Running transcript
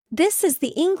This is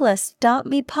the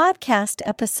Englist.me podcast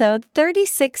episode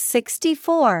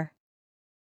 3664.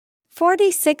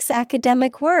 46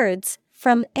 academic words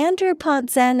from Andrew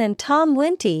Pontzen and Tom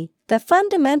Whyntie, The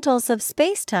Fundamentals of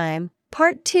Spacetime,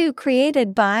 Part 2,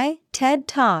 created by TED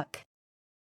Talk.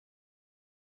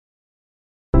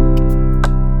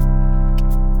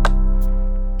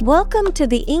 Welcome to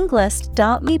the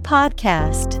Englist.me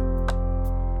podcast.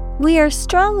 We are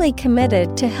strongly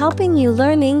committed to helping you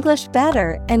learn English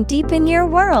better and deepen your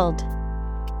world.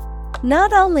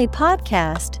 Not only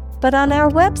podcast, but on our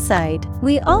website,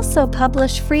 we also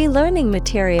publish free learning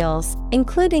materials,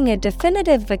 including a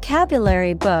definitive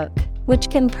vocabulary book,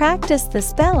 which can practice the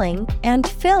spelling and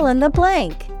fill in the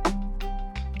blank.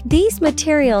 These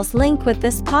materials link with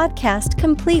this podcast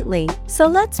completely, so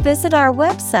let's visit our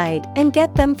website and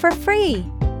get them for free.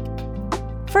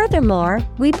 Furthermore,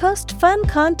 we post fun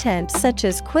content such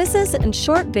as quizzes and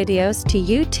short videos to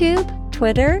YouTube,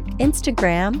 Twitter,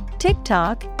 Instagram,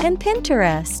 TikTok, and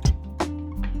Pinterest.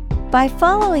 By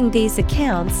following these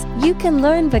accounts, you can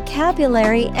learn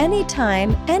vocabulary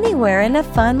anytime, anywhere in a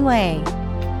fun way.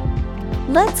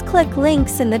 Let's click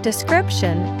links in the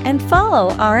description and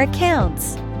follow our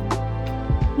accounts.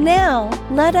 Now,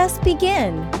 let us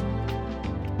begin.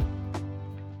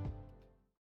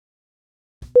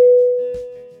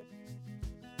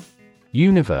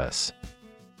 Universe.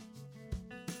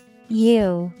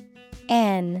 U-N-I-V-E-R-S-E.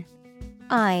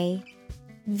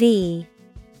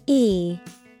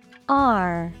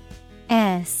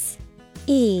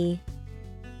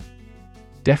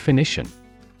 Definition: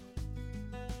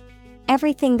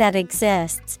 everything that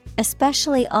exists,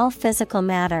 especially all physical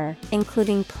matter,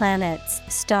 including planets,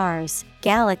 stars,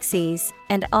 galaxies,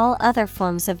 and all other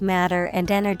forms of matter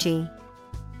and energy.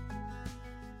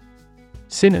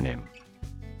 Synonym: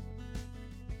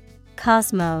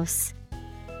 cosmos,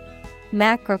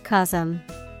 macrocosm.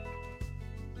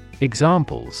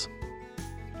 Examples: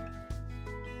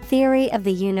 theory of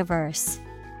the universe,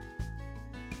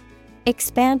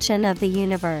 expansion of the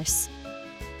universe.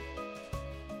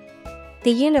 The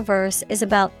universe is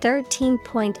about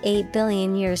 13.8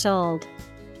 billion years old.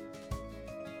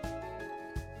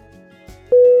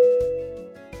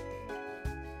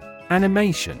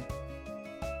 Animation.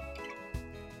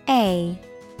 A-N-I-M-A-T-I-O-N.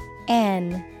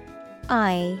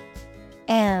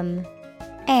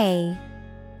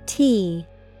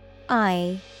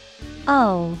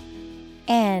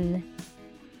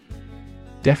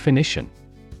 Definition: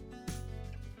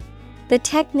 the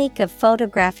technique of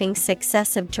photographing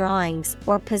successive drawings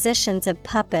or positions of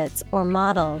puppets or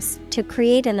models to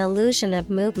create an illusion of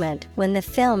movement when the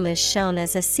film is shown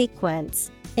as a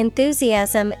sequence.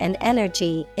 Enthusiasm and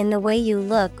energy in the way you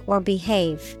look or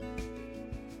behave.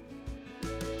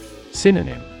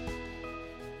 Synonym: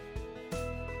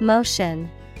 motion,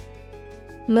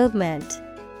 movement,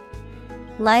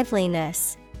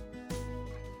 liveliness.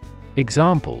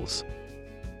 Examples: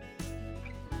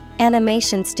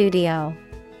 animation studio,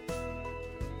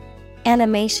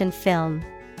 animation film.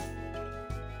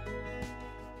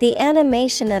 The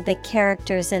animation of the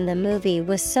characters in the movie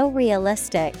was so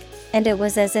realistic, and it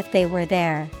was as if they were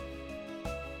there.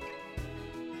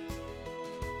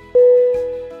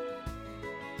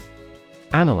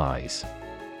 Analyze.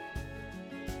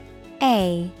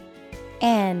 A-N-A-L-Y-Z-E.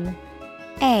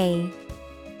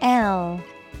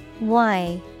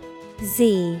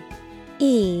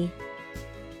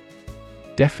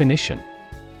 Definition: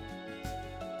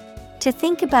 to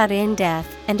think about in depth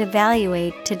and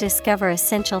evaluate to discover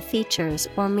essential features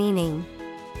or meaning.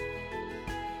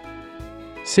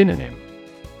 Synonym: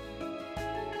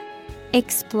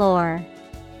 explore,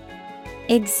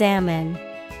 examine,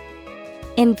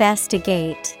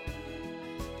 investigate.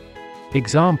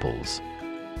 Examples: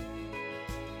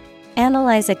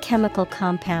 analyze a chemical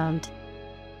compound.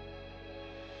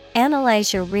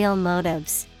 Analyze your real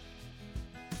motives.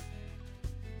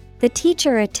 The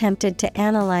teacher attempted to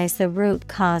analyze the root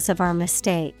cause of our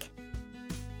mistake.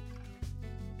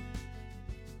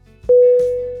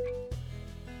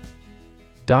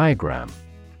 Diagram.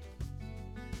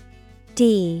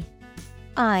 D-I-A-G-R-A-M.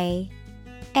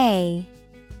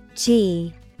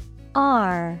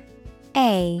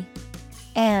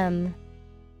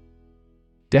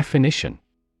 Definition: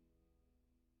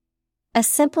 a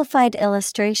simplified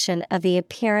illustration of the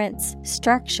appearance,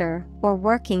 structure, or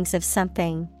workings of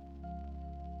something.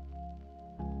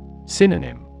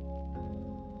 Synonym: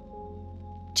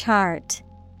 chart,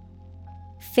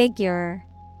 figure,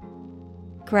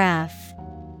 graph.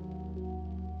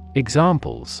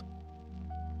 Examples: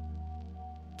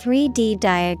 3D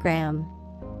diagram.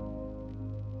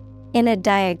 In a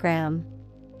diagram.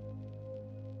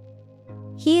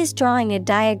 He is drawing a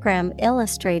diagram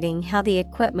illustrating how the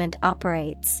equipment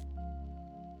operates.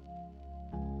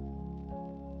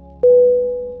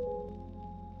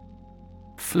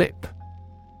 Flip.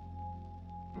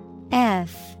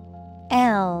 F-L-I-P.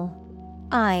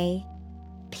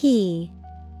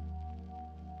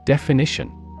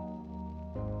 Definition: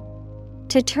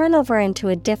 to turn over into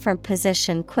a different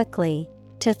position quickly,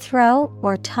 to throw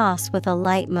or toss with a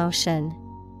light motion.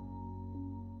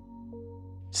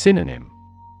 Synonym: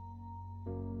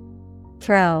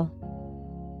 Throw,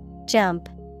 jump.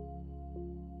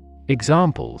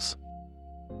 Examples: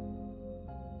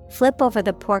 Flip over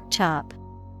the pork chop.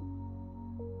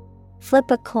 Flip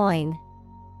a coin.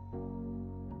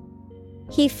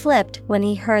 He flipped when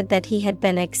he heard that he had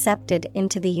been accepted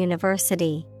into the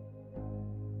university.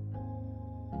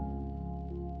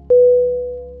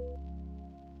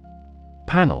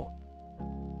 Panel.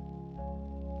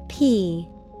 P-A-N-E-L.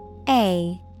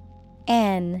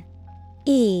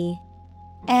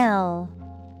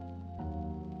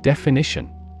 Definition: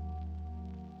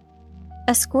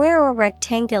 a square or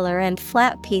rectangular and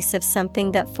flat piece of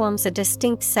something that forms a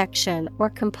distinct section or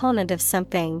component of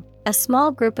something, a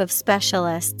small group of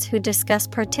specialists who discuss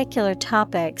particular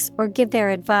topics or give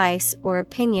their advice or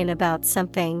opinion about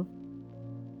something.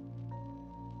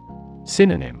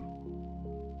 Synonym: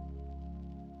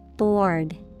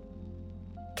 Board,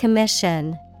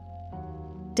 commission,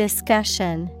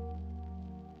 discussion.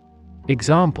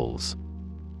 Examples: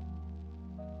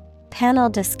 panel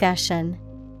discussion.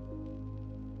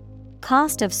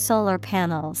 Cost of solar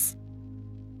panels.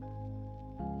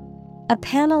 A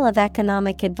panel of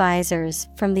economic advisors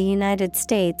from the United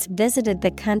States visited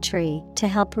the country to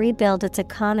help rebuild its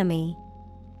economy.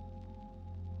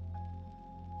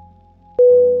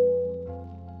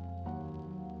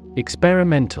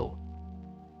 Experimental.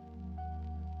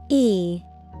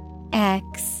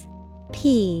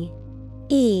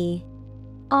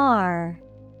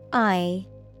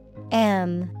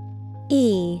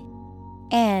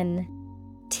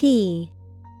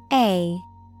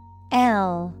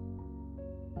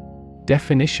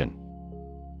 Definition: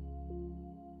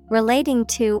 relating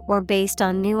to or based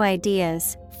on new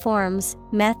ideas, forms,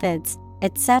 methods,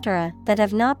 etc. that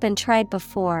have not been tried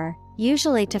before,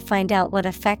 usually to find out what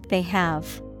effect they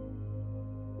have.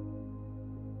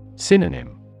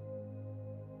 Synonym: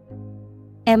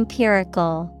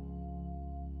 empirical,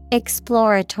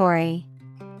 exploratory,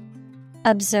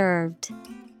 observed.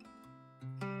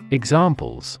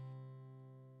 Examples: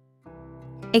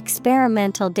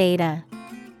 experimental data.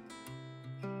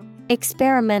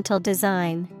 Experimental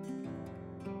design.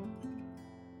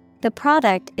 The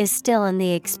product is still in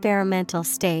the experimental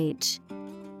stage.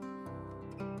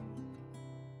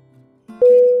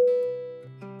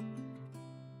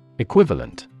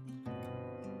 Equivalent.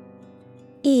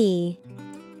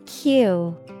 E-Q-U-I-V-A-L-E-N-T.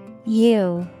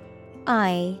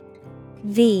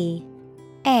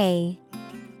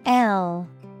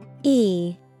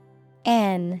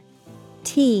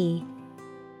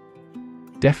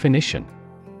 Definition: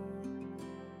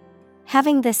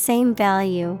 having the same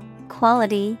value,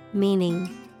 quality, meaning,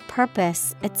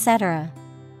 purpose, etc.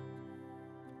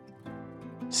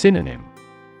 Synonym: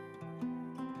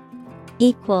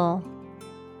 equal,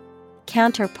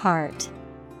 counterpart,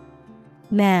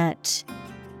 match.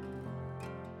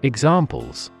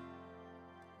 Examples: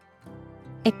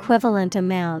 equivalent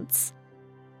amounts.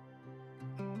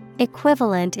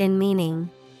 Equivalent in meaning.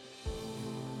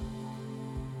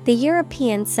 The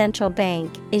European Central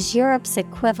Bank is Europe's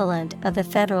equivalent of the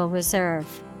Federal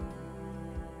Reserve.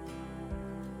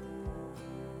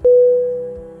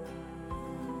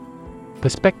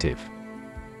 Perspective.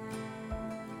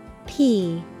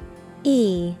 P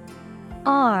E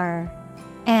R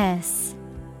S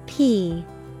P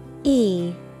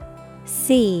E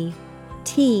C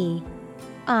T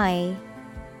I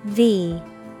V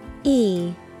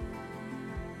E.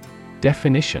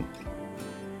 Definition: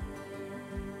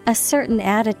 a certain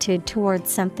attitude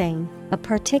towards something, a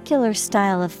particular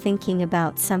style of thinking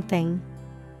about something.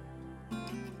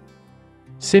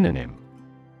 Synonym: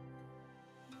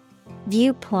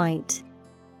 viewpoint,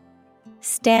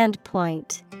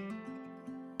 standpoint,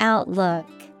 outlook.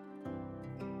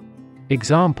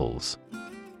 Examples: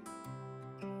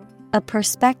 a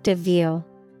perspective view.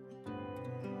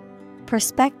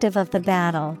 Perspective of the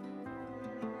battle.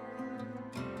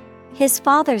 His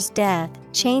father's death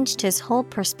changed his whole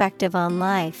perspective on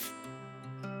life.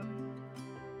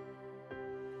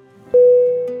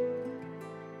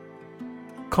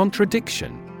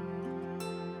 Contradiction.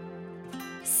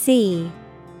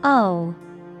 C-O-N-T-R-A-D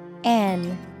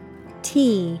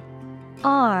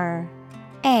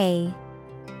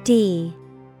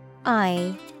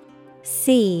I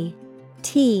C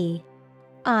T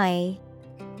I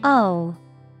O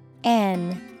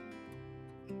N.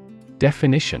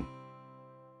 Definition: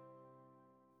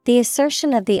 the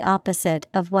assertion of the opposite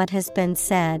of what has been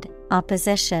said,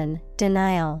 opposition,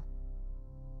 denial.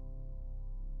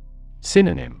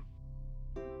 Synonym: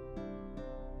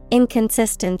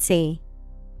 inconsistency,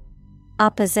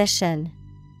 opposition,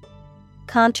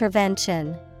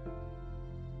 contravention.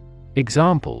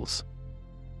 Examples: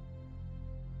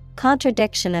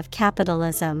 contradiction of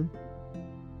capitalism,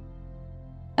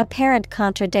 apparent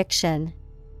contradiction.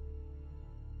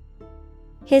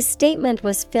 His statement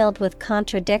was filled with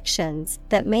contradictions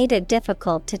that made it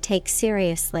difficult to take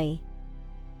seriously.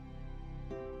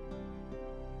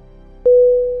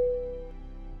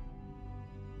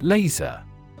 Laser.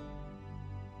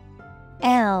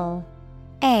 L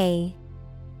A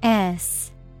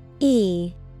S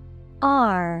E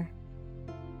R.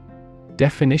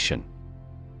 Definition: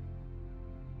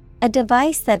 a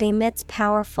device that emits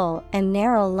powerful and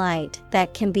narrow light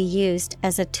that can be used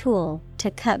as a tool to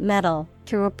cut metal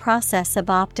through a process of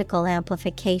optical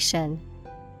amplification.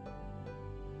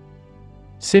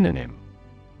 Synonym: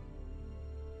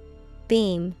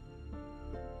 beam,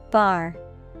 bar,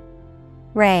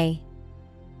 ray.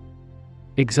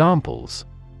 Examples: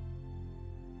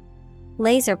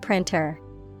 laser printer,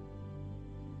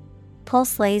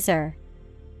 pulse laser.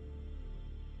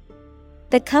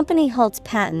 The company holds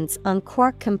patents on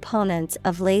core components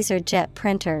of laser jet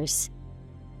printers.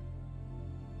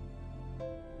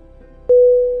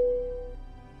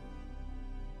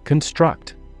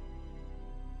 Construct.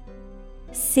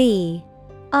 C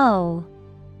O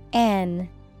N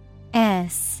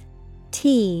S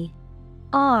T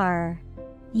R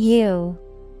U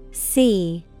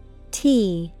C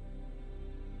T.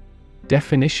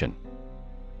 Definition: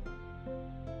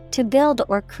 to build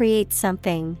or create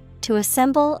something, to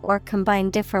assemble or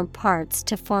combine different parts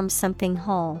to form something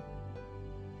whole.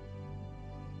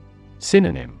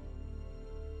 Synonym: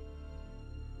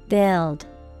 build,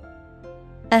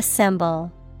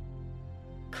 assemble,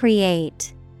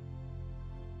 create.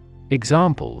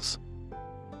 Examples: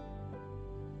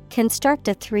 construct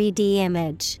a 3D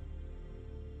image,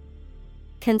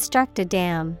 construct a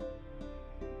dam.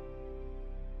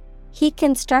 He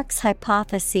constructs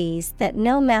hypotheses that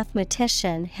no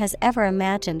mathematician has ever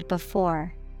imagined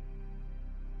before.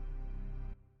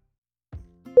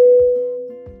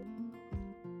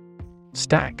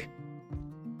 Stack.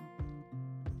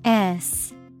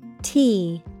 S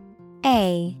T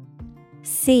A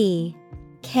C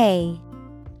K.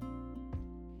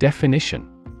 Definition: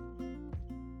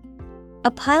 a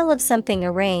pile of something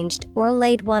arranged or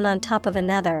laid one on top of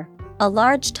another, a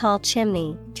large tall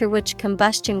chimney through which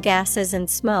combustion gases and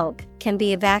smoke can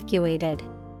be evacuated.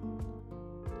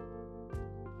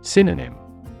 Synonym: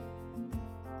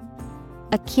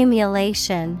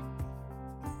 accumulation,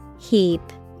 heap,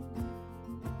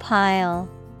 pile.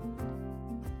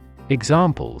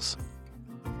 Examples: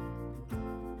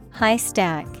 high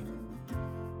stack,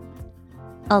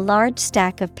 a large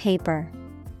stack of paper.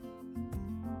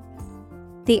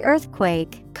 The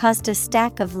earthquake caused a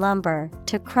stack of lumber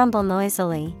to crumble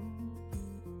noisily.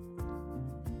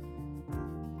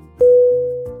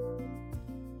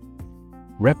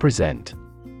 Represent.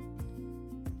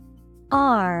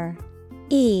 R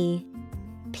E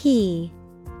P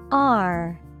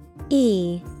R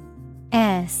E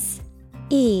S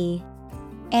E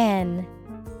N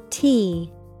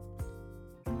T.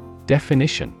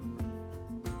 Definition: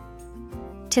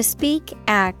 to speak,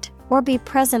 act, or be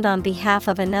present on behalf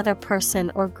of another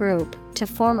person or group, to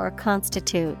form or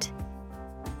constitute.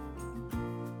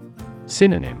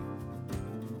 Synonym: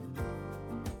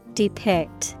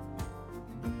 depict,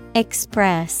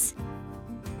 express,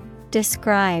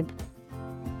 describe.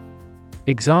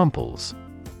 Examples: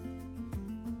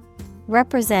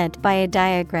 represent by a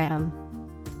diagram.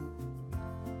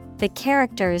 The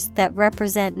characters that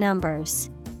represent numbers.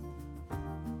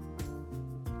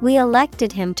 We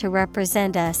elected him to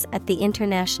represent us at the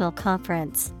international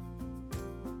conference.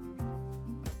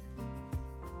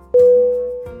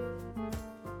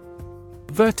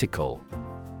 Vertical.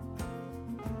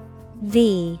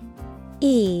 V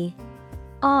E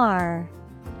R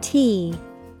T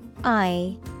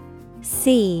I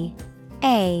C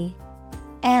A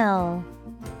L.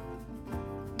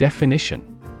 Definition: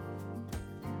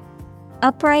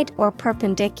 upright or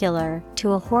perpendicular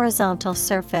to a horizontal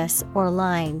surface or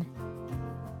line.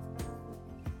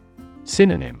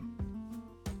 Synonym: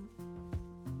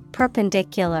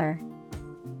 perpendicular,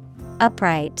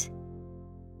 upright,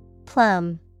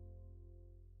 plumb.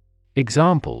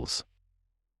 Examples: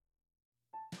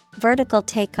 vertical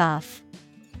takeoff,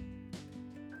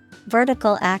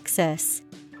 vertical axis.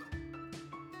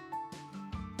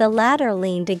 The ladder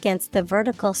leaned against the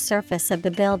vertical surface of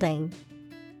the building.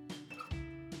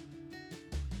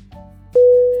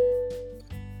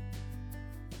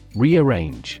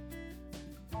 Rearrange.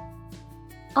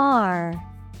 R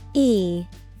E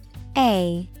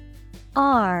A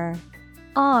R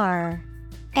R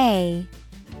A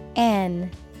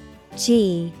N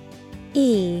G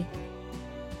E.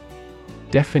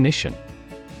 Definition.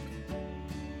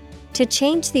 To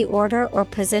change the order or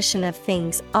position of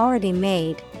things already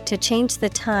made, to change the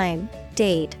time,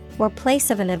 date, or place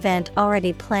of an event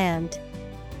already planned.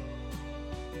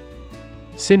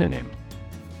 Synonym.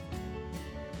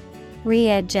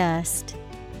 Readjust,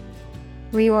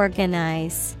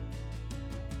 reorganize,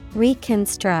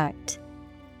 reconstruct.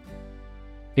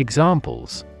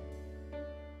 Examples.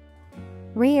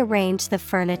 Rearrange the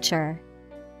furniture.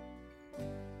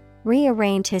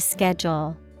 Rearrange his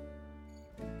schedule.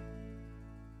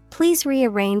 Please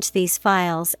rearrange these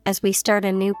files as we start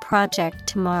a new project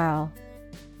tomorrow.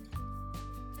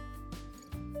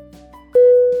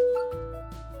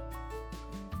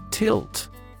 Tilt.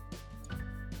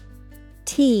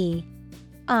 T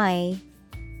I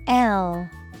L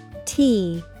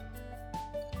T.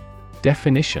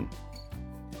 Definition.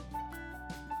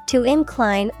 To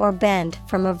incline or bend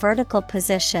from a vertical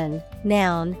position.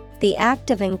 Noun, the act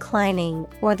of inclining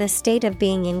or the state of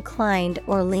being inclined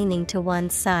or leaning to one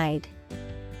side.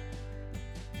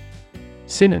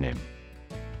 Synonym.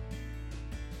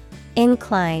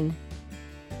 Incline,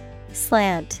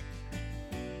 slant,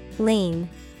 lean.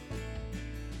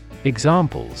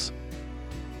 Examples.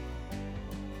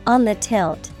 On the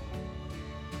tilt.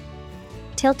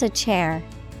 Tilt a chair.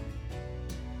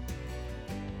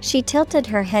 She tilted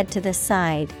her head to the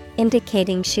side,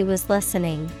 indicating she was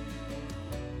listening.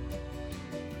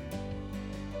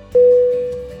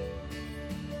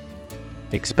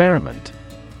 Experiment.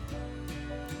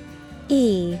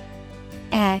 E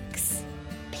X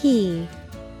P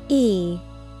E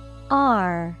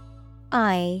R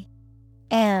I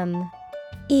M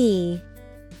E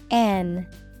N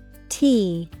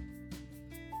T.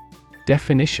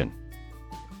 Definition.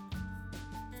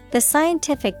 The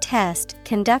scientific test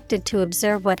conducted to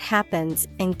observe what happens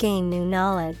and gain new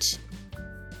knowledge.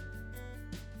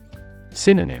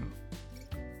 Synonym.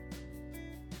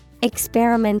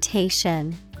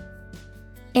 Experimentation,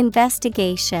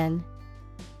 investigation.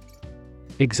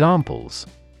 Examples.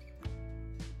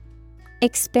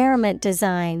 Experiment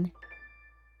design.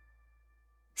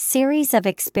 Series of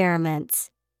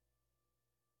experiments.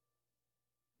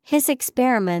 His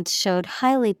experiments showed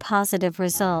highly positive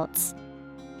results.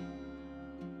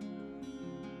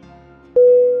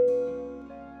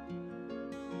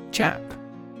 Chap.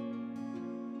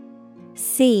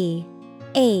 C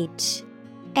H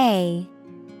A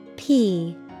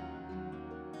P.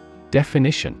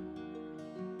 Definition.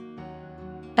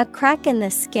 A crack in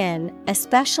the skin,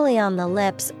 especially on the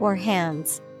lips or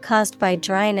hands, caused by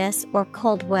dryness or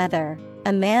cold weather.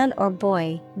 A man or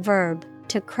boy. Verb,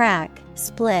 to crack,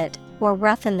 split, or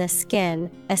roughen the skin,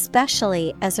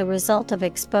 especially as a result of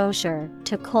exposure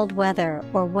to cold weather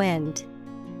or wind.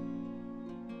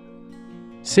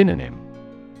 Synonym.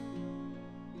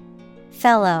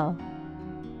 Fellow,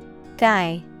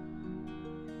 guy,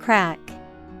 crack.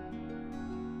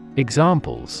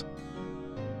 Examples.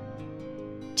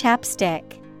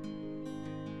 Chapstick.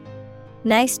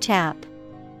 Nice chap.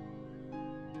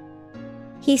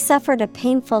 He suffered a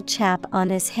painful chap on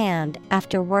his hand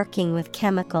after working with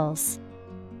chemicals.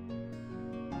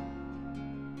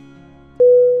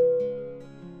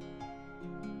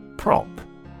 Prop.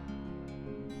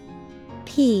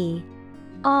 P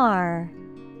R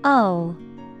O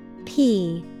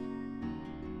P.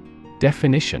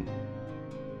 Definition.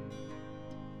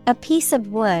 A piece of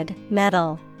wood,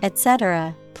 metal,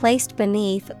 etc., placed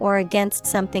beneath or against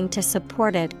something to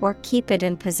support it or keep it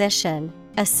in position.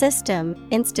 A system,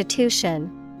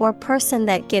 institution, or person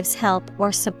that gives help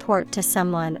or support to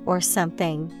someone or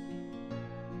something.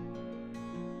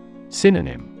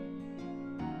 Synonym.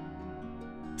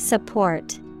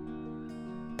 Support,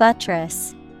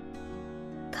 buttress,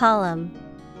 column.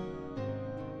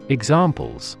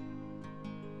 Examples.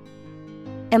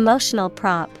 Emotional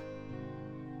prop,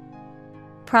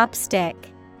 prop stick.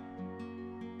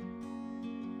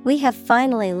 We have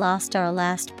finally lost our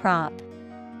last prop.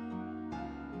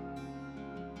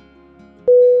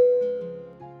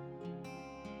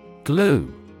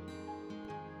 Glue.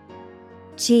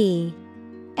 G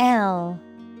L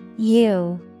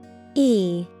U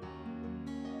E.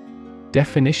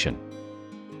 Definition.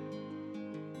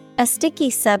 A sticky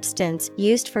substance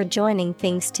used for joining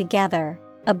things together,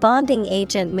 a bonding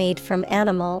agent made from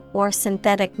animal or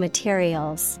synthetic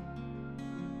materials.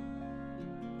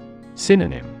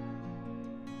 Synonym: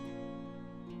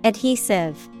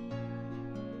 Adhesive,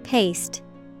 paste,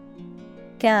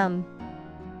 gum.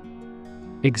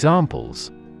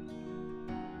 Examples: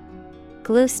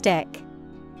 Glue stick,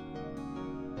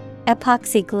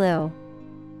 epoxy glue.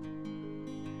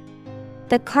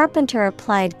 The carpenter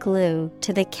applied glue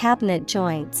to the cabinet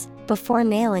joints before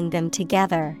nailing them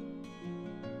together.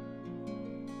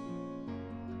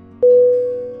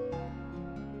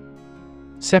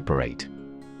 Separate.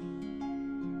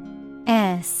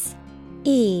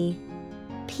 S-E-P-A-R-A-T-E.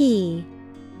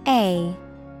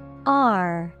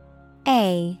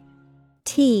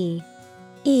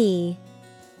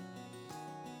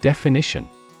 Definition: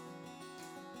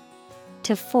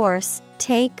 To force,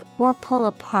 take, or pull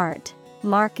apart.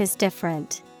 Mark is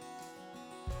different.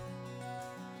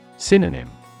 Synonym: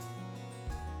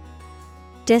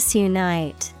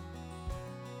 Disunite,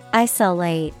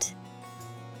 isolate,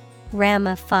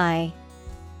 ramify.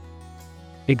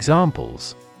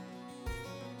 Examples: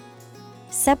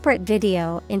 Separate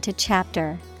video into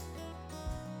chapter.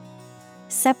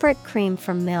 Separate cream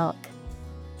from milk.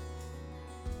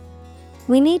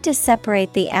 We need to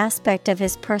separate the aspect of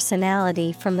his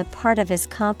personality from the part of his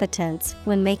competence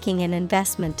when making an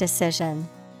investment decision.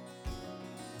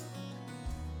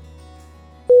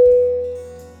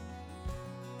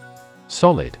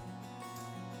 Solid.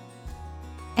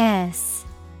 S-O-L-I-D.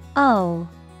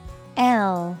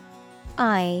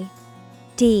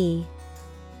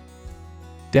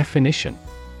 Definition: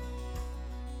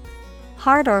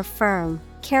 Hard or firm,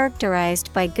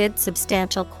 characterized by good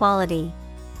substantial quality.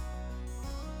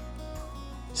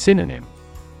 Synonym: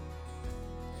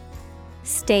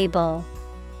 Stable,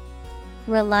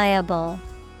 reliable,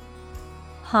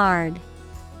 hard.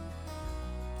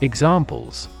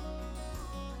 Examples: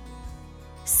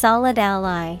 Solid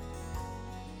ally,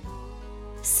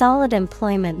 solid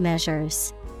employment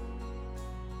measures.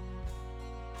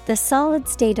 The solid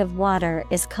state of water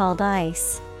is called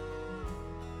ice.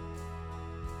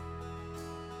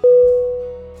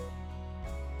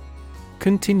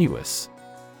 Continuous.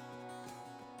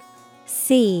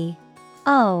 C-O-N-T-I-N-U-O-U-S.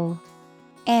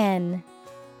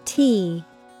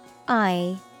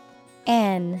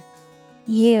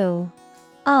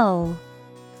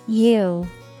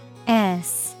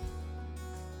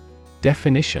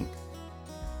 Definition: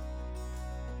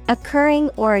 Occurring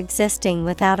or existing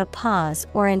without a pause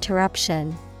or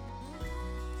interruption.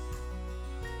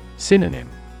 Synonym: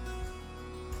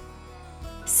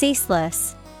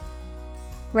 Ceaseless,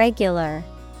 regular,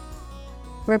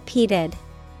 repeated.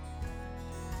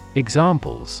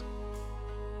 Examples: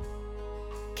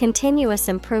 Continuous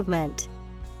improvement.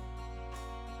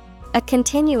 A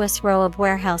continuous row of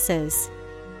warehouses.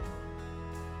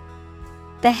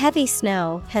 The heavy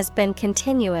snow has been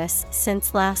continuous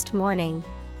since last morning.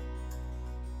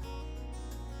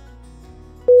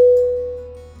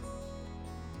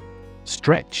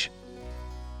 Stretch.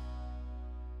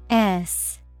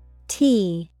 S-T-R-E-T-C-H.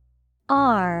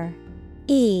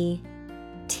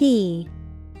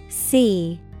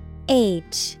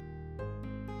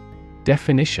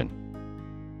 Definition: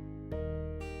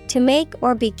 To make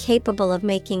or be capable of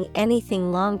making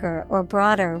anything longer or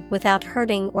broader without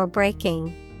hurting or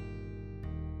breaking.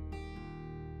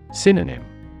 Synonym: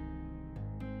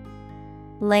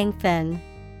 Lengthen,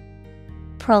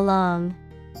 prolong,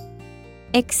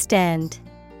 extend.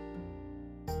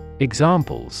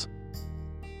 Examples: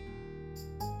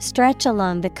 Stretch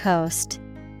along the coast.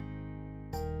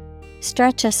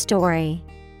 Stretch a story.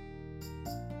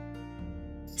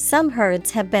 Some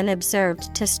herds have been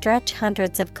observed to stretch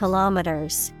hundreds of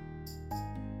kilometers.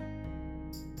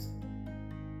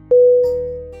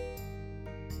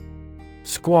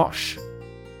 Squash.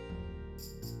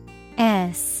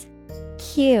 S-Q-U-A-S-H.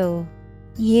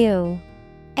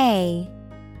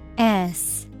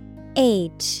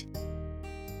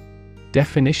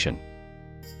 Definition: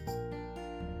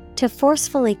 To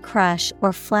forcefully crush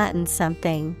or flatten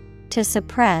something, to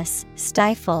suppress,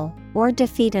 stifle, or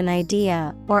defeat an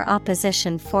idea or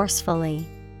opposition forcefully.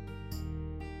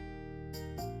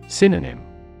 Synonym: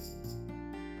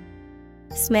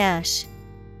 Smash,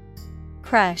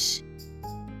 crush,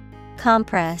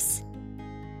 compress.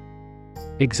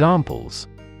 Examples: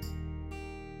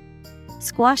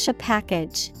 Squash a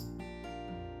package.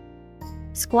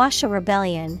 Squash a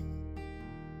rebellion.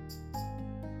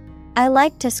 I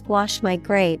like to squash my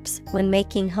grapes when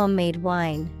making homemade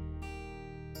wine.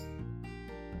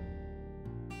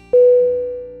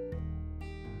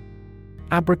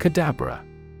 Abracadabra.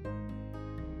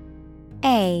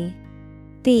 A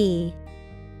B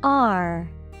R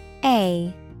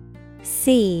A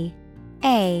C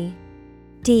A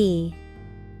D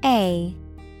A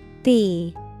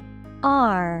B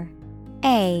R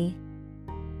A.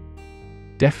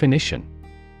 Definition: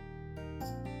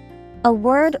 a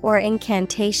word or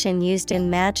incantation used in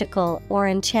magical or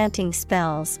enchanting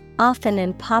spells, often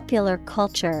in popular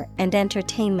culture and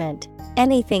entertainment,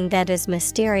 anything that is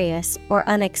mysterious or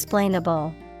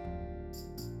unexplainable.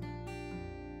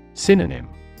 Synonym: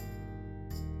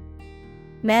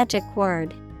 magic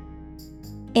word,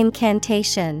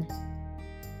 incantation,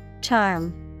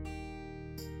 charm.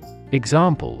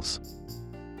 Examples: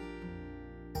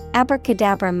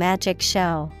 abracadabra magic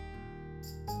show,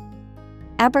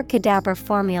 abracadabra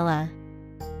formula.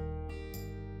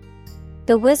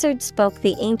 The wizard spoke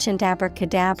the ancient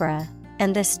abracadabra,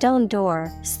 and the stone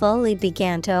door slowly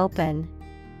began to open.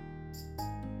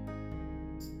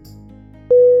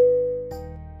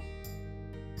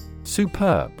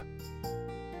 Superb.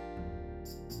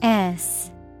 S-U-P-E-R-B.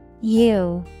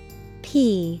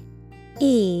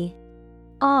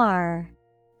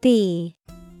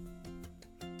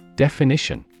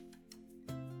 Definition: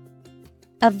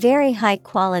 of very high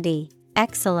quality,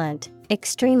 excellent,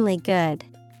 extremely good.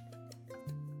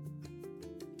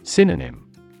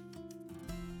 Synonym: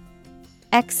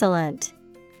 excellent,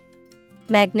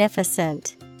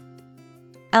 magnificent,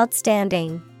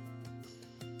 outstanding.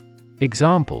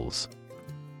 Examples: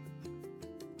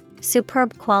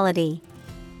 superb quality,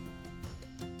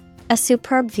 a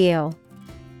superb view.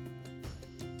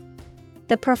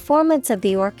 The performance of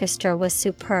the orchestra was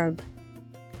superb.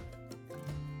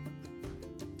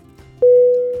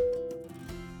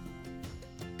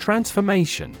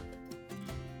 Transformation.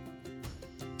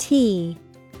 T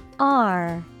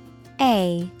R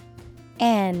A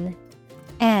N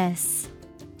S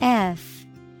F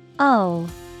O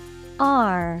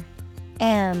R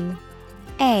M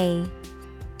A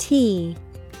T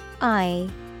I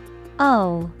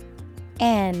O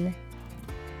N.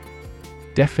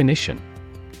 Definition: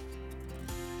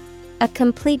 a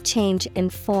complete change in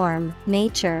form,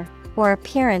 nature, or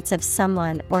appearance of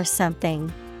someone or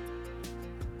something.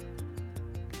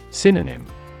 Synonym: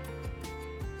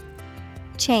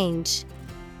 change,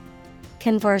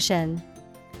 conversion,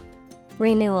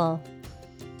 renewal.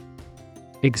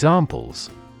 Examples: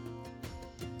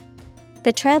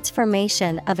 the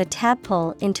transformation of a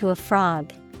tadpole into a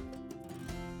frog.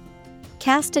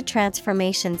 Cast a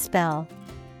transformation spell.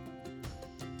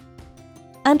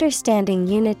 Understanding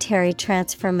unitary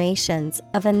transformations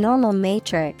of a normal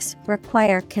matrix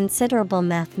require considerable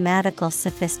mathematical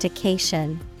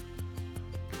sophistication.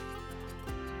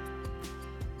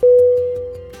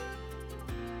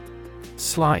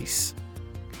 Slice.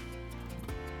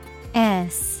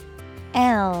 S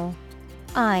L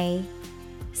I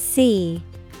C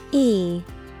E.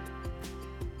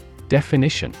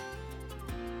 Definition: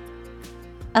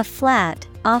 a flat,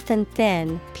 often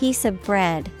thin, piece of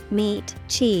bread, meat,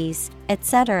 cheese,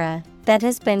 etc., that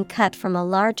has been cut from a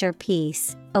larger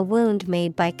piece, a wound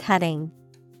made by cutting.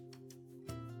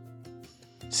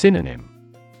 Synonym: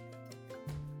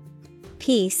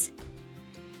 piece,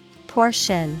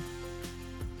 portion,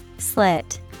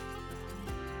 slit.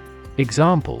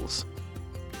 Examples: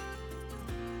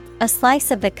 a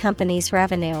slice of the company's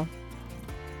revenue.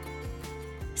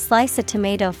 Slice a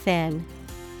tomato thin.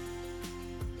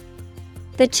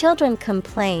 The children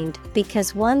complained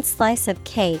because one slice of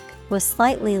cake was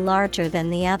slightly larger than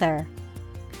the other.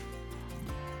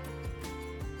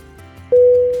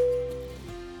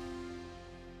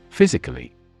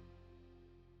 Physically.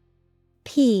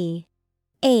 P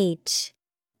H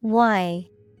Y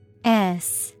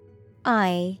S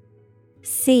I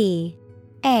C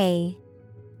A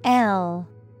L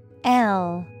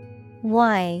L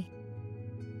Y.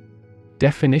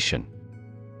 Definition: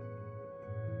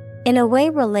 in a way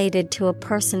related to a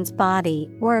person's body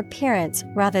or appearance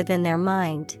rather than their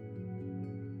mind.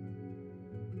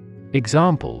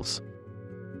 Examples: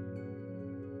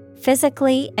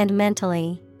 physically and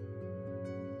mentally.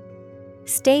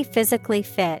 Stay physically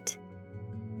fit.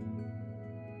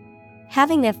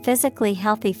 Having a physically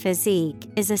healthy physique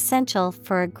is essential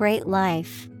for a great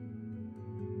life.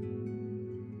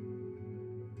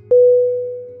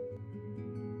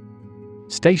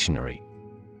 Stationary.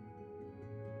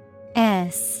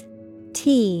 S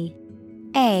T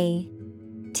A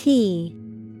T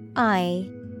I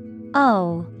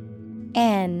O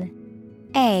N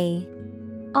A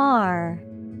R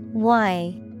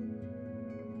Y.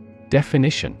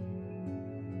 Definition: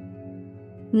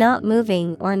 not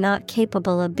moving or not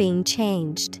capable of being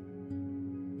changed.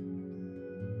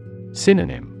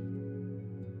 Synonym: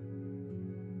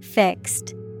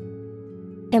 fixed,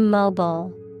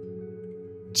 immobile,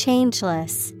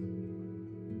 changeless.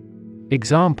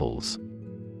 Examples: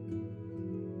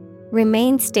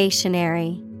 remain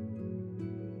stationary,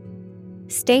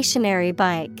 stationary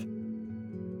bike.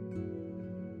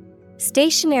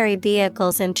 Stationary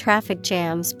vehicles in traffic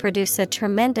jams produce a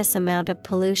tremendous amount of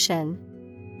pollution.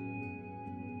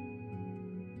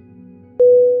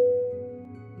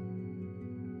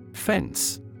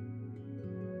 Fence.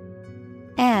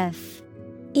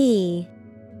 F-E-N-C-E.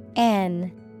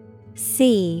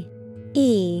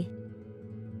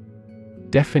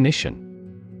 Definition: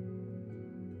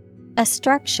 a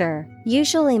structure,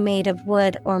 usually made of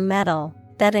wood or metal,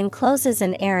 that encloses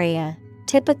an area,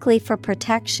 typically for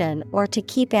protection or to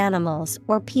keep animals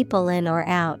or people in or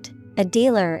out. A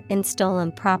dealer in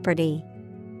stolen property.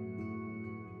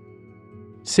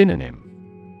 Synonym: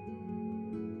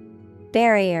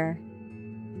 barrier,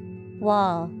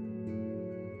 wall,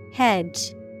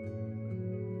 hedge.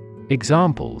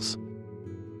 Examples: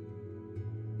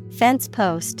 fence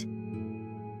post,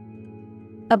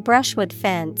 a brushwood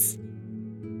fence.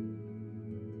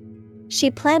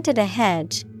 She planted a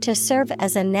hedge to serve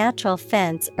as a natural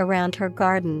fence around her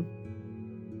garden.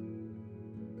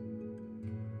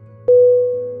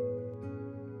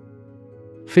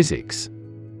 Physics.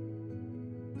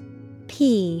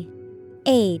 P-H-Y-S-I-C-S.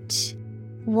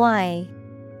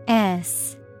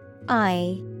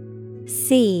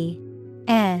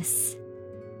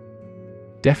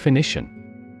 Definition: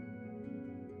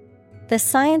 the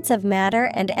science of matter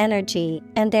and energy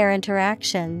and their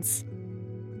interactions.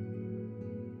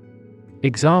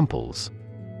 Examples: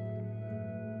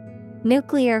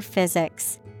 nuclear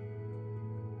physics,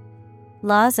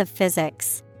 laws of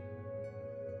physics.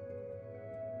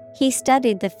 He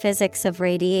studied the physics of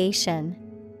radiation.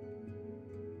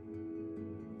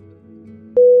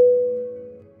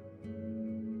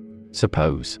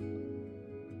 Suppose.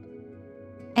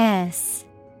 S-U-P-P-O-S-E.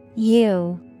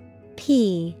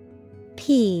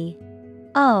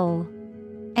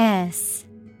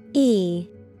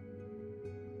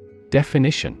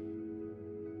 Definition: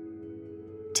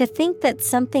 to think that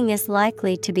something is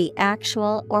likely to be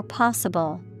actual or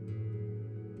possible.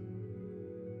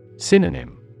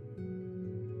 Synonym: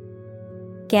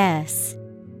 guess,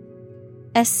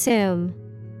 assume,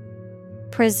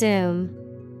 presume.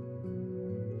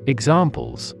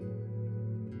 Examples: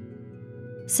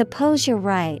 suppose you're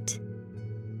right.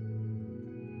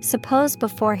 Suppose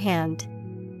beforehand.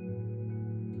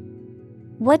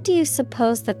 What do you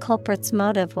suppose the culprit's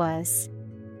motive was?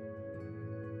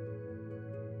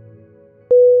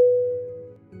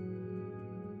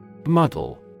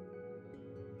 Muddle.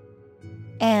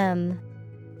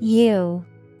 M-U-D-D-L-E.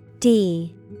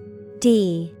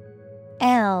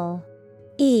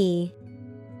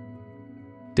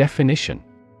 Definition: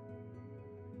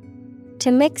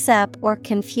 to mix up or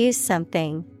confuse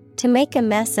something, to make a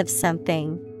mess of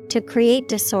something, to create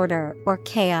disorder or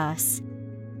chaos.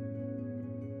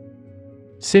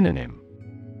 Synonym: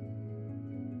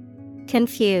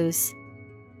 confuse,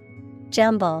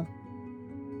 jumble,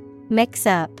 mix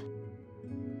up.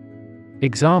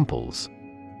 Examples: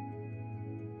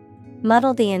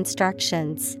 muddle the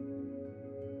instructions.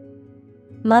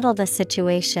 Muddle the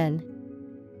situation.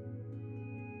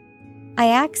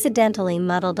 I accidentally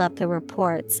muddled up the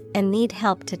reports and need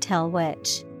help to tell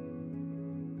which.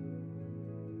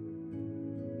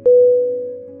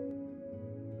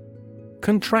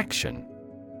 Contraction.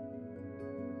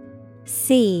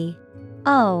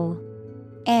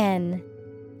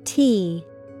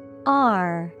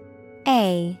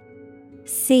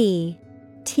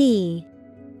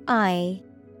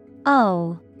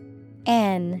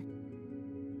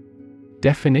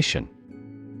 Definition: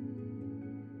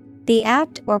 the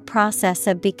act or process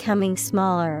of becoming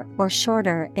smaller or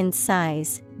shorter in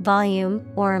size, volume,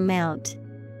 or amount.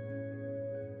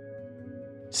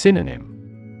 Synonym: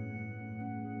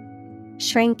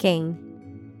 shrinking,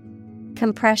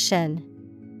 compression,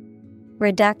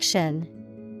 reduction.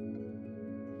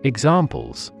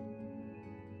 Examples: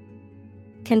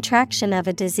 contraction of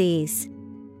a disease.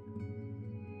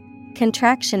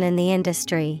 Contraction in the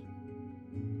industry.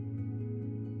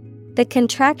 The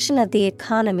contraction of the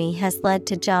economy has led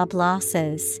to job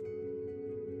losses.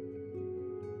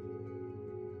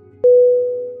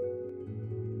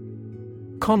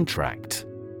 Contract.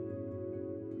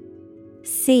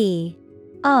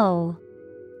 C-O-N-T-R-A-C-T.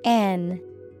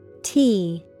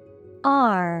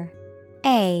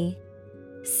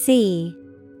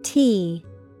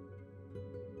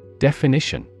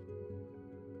 Definition: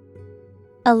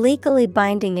 a legally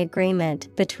binding agreement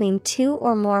between two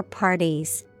or more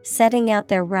parties, setting out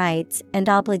their rights and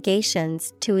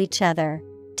obligations to each other,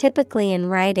 typically in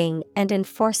writing and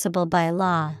enforceable by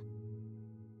law.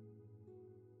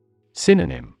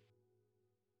 Synonym: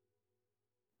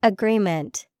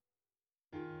 Agreement,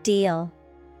 deal,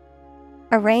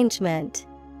 arrangement.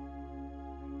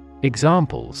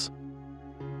 Examples: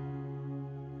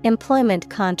 Employment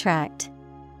contract,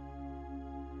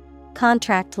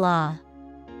 contract law.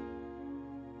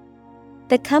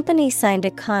 The company signed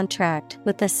a contract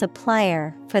with a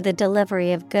supplier for the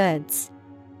delivery of goods.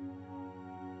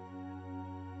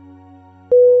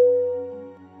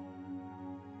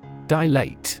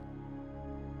 Dilate.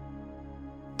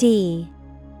 D-I-L-A-T-E.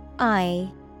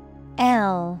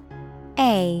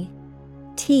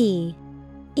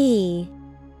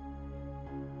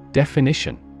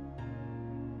 Definition: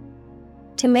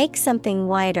 To make something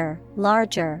wider,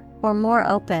 larger, or more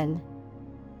open.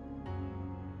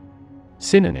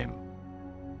 Synonym: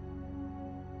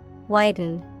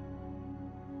 Widen,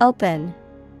 open,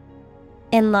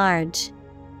 enlarge.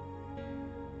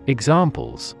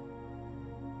 Examples: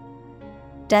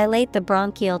 Dilate the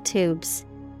bronchial tubes.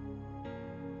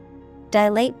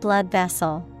 Dilate blood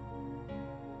vessel.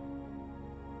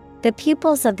 The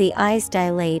pupils of the eyes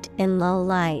dilate in low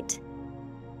light.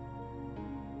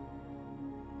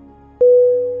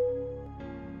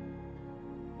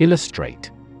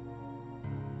 Illustrate.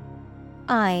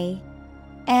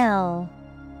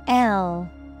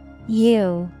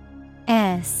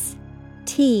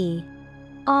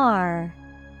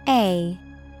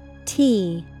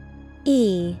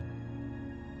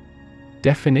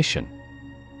 Definition: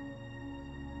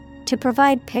 To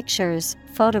provide pictures,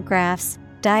 photographs,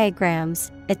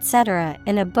 diagrams, etc.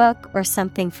 in a book or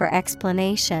something for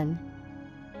explanation.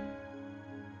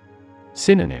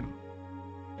 Synonym: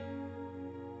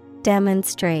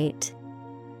 Demonstrate,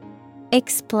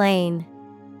 explain,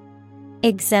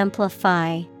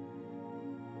 exemplify.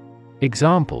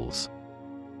 Examples: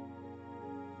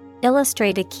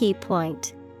 Illustrate a key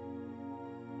point.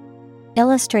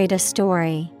 Illustrate a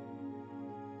story.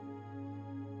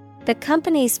 The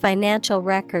company's financial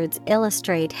records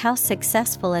illustrate how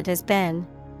successful it has been.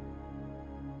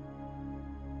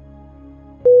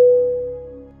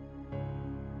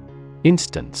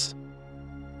 Instance.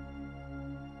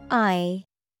 I-N-S-T-A-N-C-E.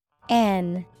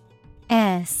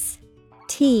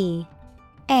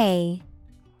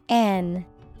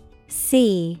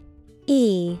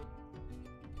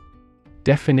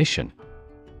 Definition: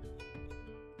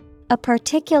 A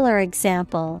particular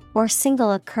example or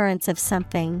single occurrence of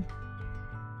something.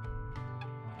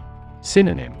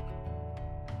 Synonym: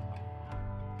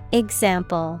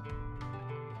 Example,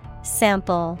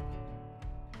 sample,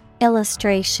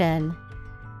 illustration.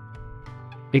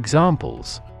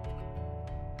 Examples: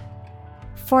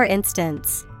 For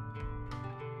instance.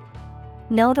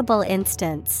 Notable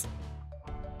instance.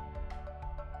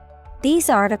 These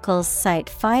articles cite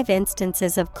 5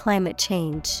 instances of climate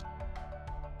change.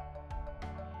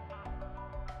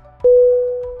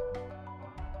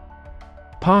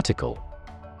 Particle.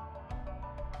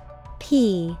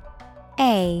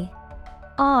 P-A-R-T-I-C-L-E.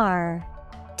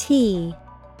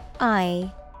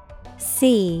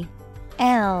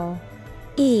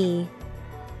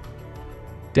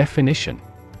 Definition: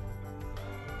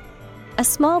 A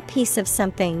small piece of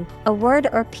something, a word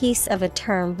or piece of a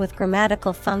term with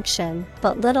grammatical function,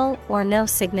 but little or no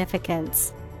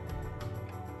significance.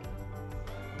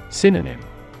 Synonym: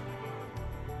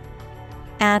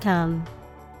 Atom,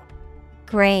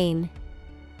 grain,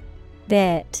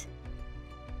 bit.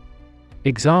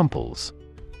 Examples: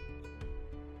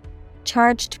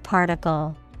 Charged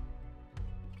particle,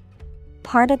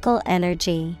 particle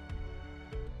energy.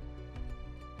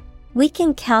 We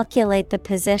can calculate the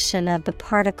position of the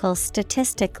particle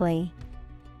statistically.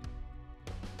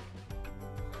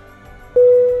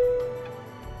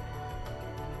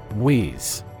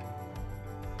 Whiz.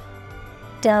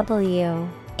 W-H-I-Z.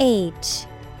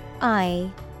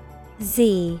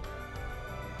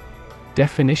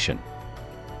 Definition: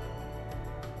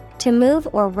 To move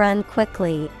or run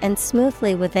quickly and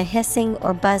smoothly with a hissing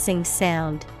or buzzing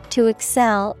sound. To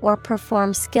excel or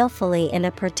perform skillfully in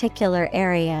a particular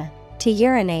area. To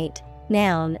urinate.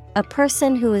 Noun, a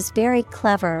person who is very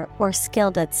clever or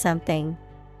skilled at something.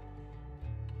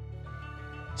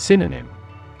 Synonym: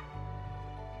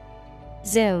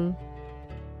 Zoom,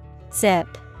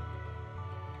 zip,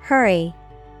 hurry.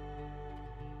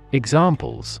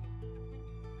 Examples: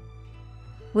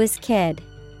 Was kid.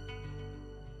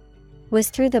 Was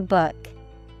through the book.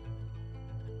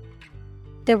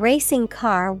 The racing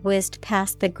car whizzed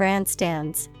past the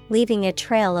grandstands, leaving a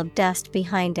trail of dust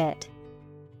behind it.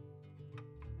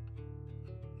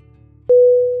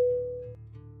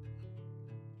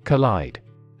 Collide.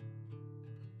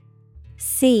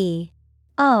 COLLIDE.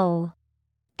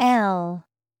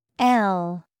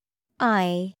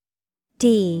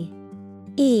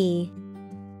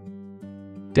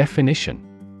 Definition: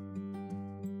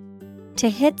 To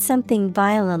hit something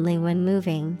violently when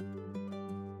moving.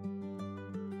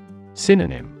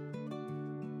 Synonym: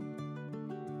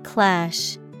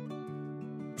 Clash,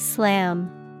 slam,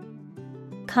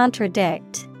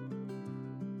 contradict.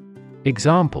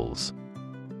 Examples: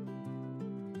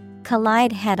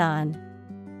 Collide head-on.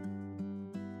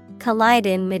 Collide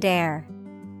in midair.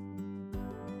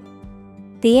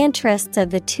 The interests of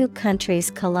the two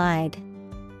countries collide.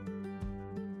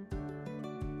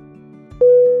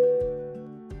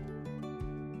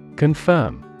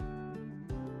 Confirm.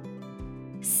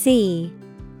 CONFIRM.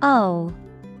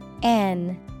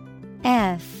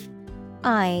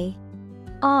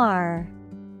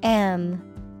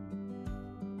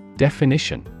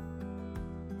 Definition: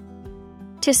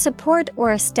 To support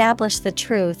or establish the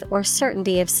truth or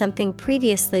certainty of something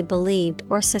previously believed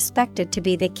or suspected to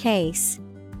be the case.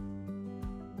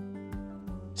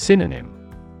 Synonym: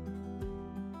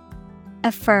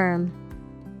 Affirm,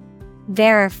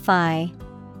 verify,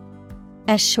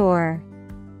 assure.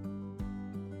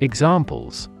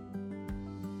 Examples: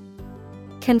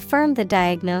 Confirm the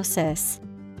diagnosis.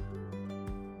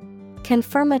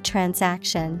 Confirm a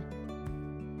transaction.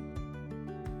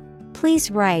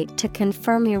 Please write to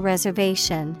confirm your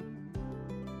reservation.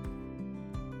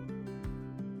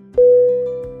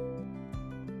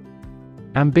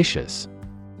 Ambitious.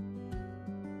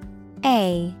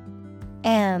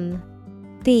 AMBITIOUS.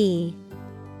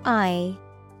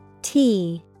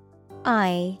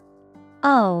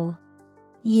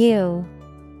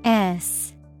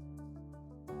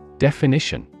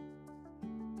 Definition: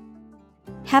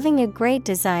 Having a great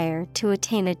desire to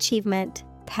attain achievement,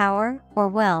 power, or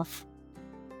wealth.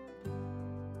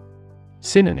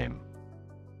 Synonym: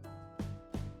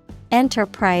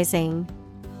 Enterprising,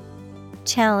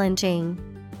 challenging,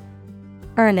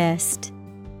 earnest.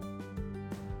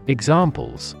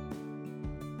 Examples: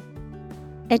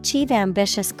 Achieve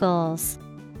ambitious goals.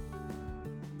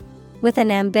 With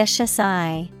an ambitious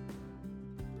eye.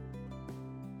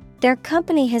 Their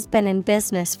company has been in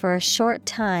business for a short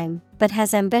time, but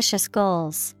has ambitious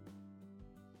goals.